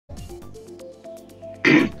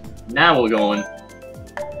Now we're going.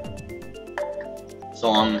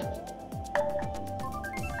 So,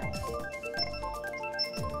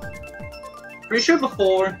 pretty sure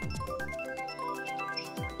before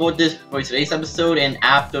for today's episode and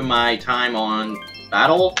after my time on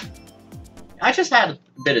Battle, I just had a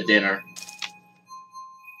bit of dinner.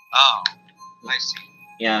 Oh, I see.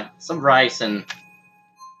 Yeah, some rice and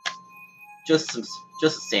just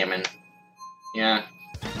salmon. Yeah.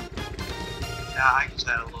 Yeah, I just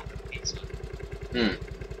had a little bit of pizza.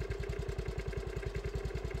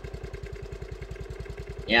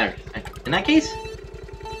 Yeah, in that case,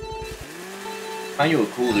 find you a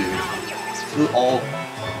cool dude.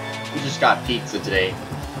 We just got pizza today.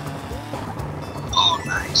 Oh,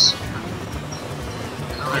 nice.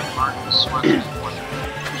 Another part of the sweater.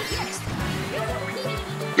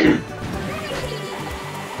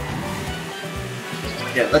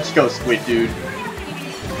 Yeah, let's go, Squid Dude.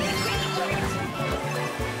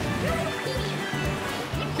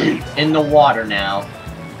 In the water now.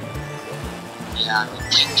 Yeah,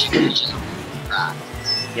 Chi-Chi Beach is a really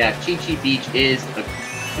track. Yeah, Chi-Chi Beach is a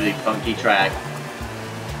really funky track.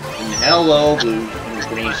 And hello, blue and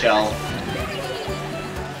green shell.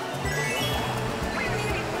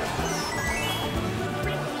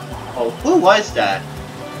 Oh, who was that?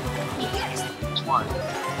 Which one?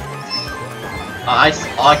 I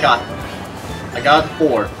got the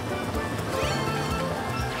 4.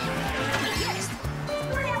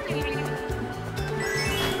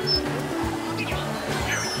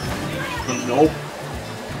 Nope.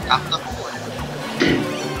 Got the 4.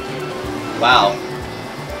 Wow.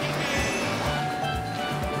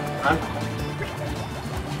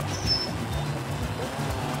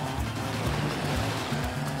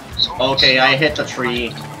 Okay, I hit the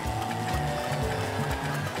tree.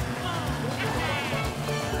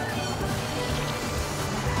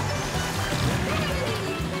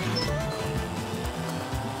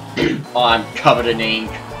 Oh, I'm covered in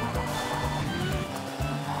ink.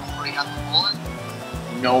 Oh, you got the bullet?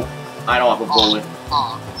 Nope, I don't have a bullet.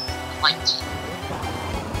 Oh, light.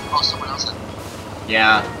 Oh, someone else had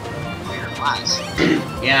Yeah. clear glass.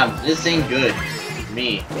 Yeah, this ain't good.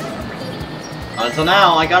 Me. Until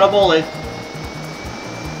now, I got a bullet.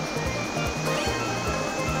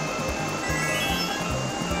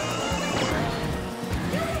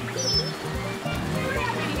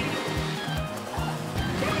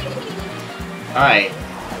 Alright.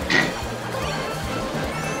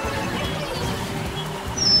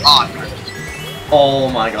 Oh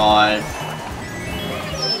my god.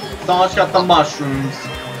 Someone's got the mushrooms.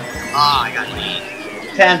 Ah, I got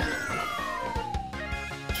 8. 10.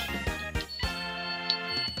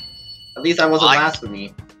 At least I wasn't last with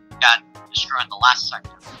me. Got destroyed in the last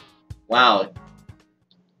sector. Wow.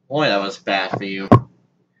 Boy, that was bad for you.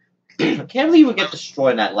 I can't believe we get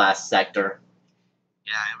destroyed in that last sector.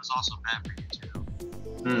 Yeah, it was also bad for you too.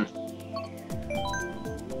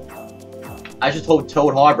 I just hope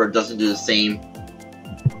Toad Harbor doesn't do the same.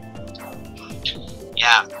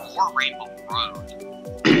 Yeah, or Rainbow Road.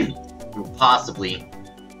 Possibly.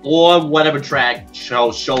 Or whatever track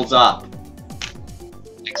shows up.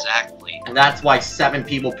 Exactly. And that's why 7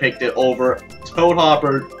 people picked it over Toad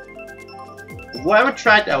Harbor, whatever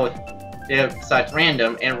track that was, besides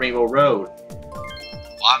Random, and Rainbow Road.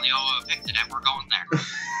 Well, I'm the only one who picked it, and we're going there.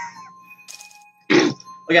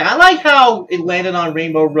 Okay, I like how it landed on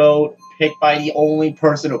Rainbow Road, picked by the only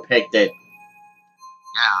person who picked it.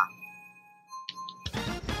 Yeah.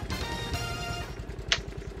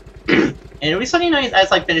 And it was Sunday night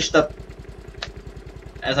as I finished up,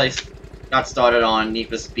 as I got started on Need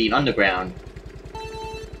for Speed Underground.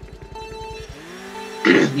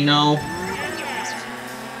 You know,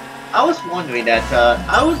 I was wondering that,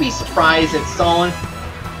 I would be surprised if someone,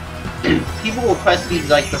 people will request these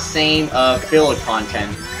like the same, filler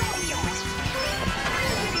content.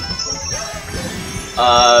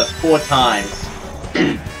 4 times.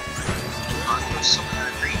 There's someone in a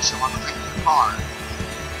green show on the freaking car.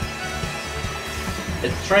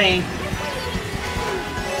 It's a train.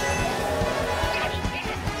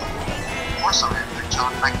 Or someone in a green show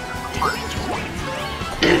on the car.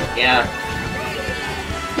 Yeah.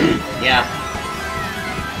 Yeah.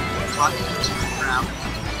 So I can just move around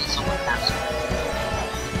and someone has to.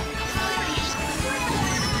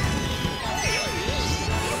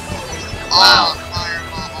 Wow. Oh,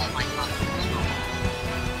 fireball. Oh my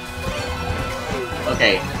god.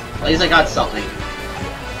 Okay. At least I got something.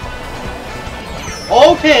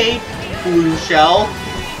 Okay, blue shell.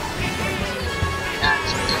 Yeah,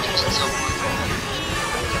 it's ridiculous and so fun.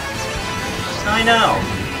 I know.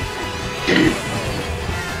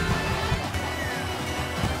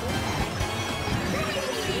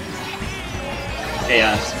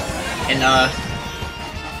 Yeah. And,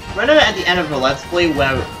 right at the end of the Let's Play,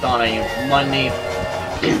 when on a Monday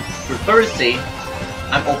through Thursday,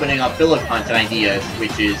 I'm opening up filler content ideas,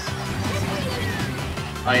 which is...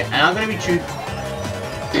 and I'm gonna be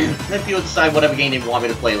let people decide whatever game they want me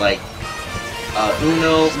to play, like,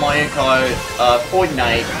 Uno, Mario Kart,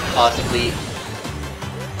 Fortnite, possibly,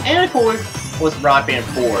 and of course, was Rock Band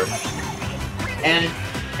 4. And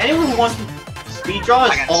anyone who wants to speed draw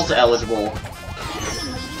is also eligible.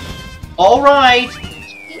 Alright!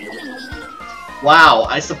 Wow,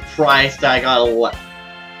 I'm surprised that I got 11.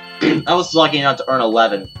 I was lucky enough to earn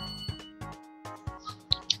 11.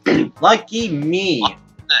 Lucky me!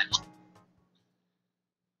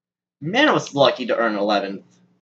 Man, I was lucky to earn 11.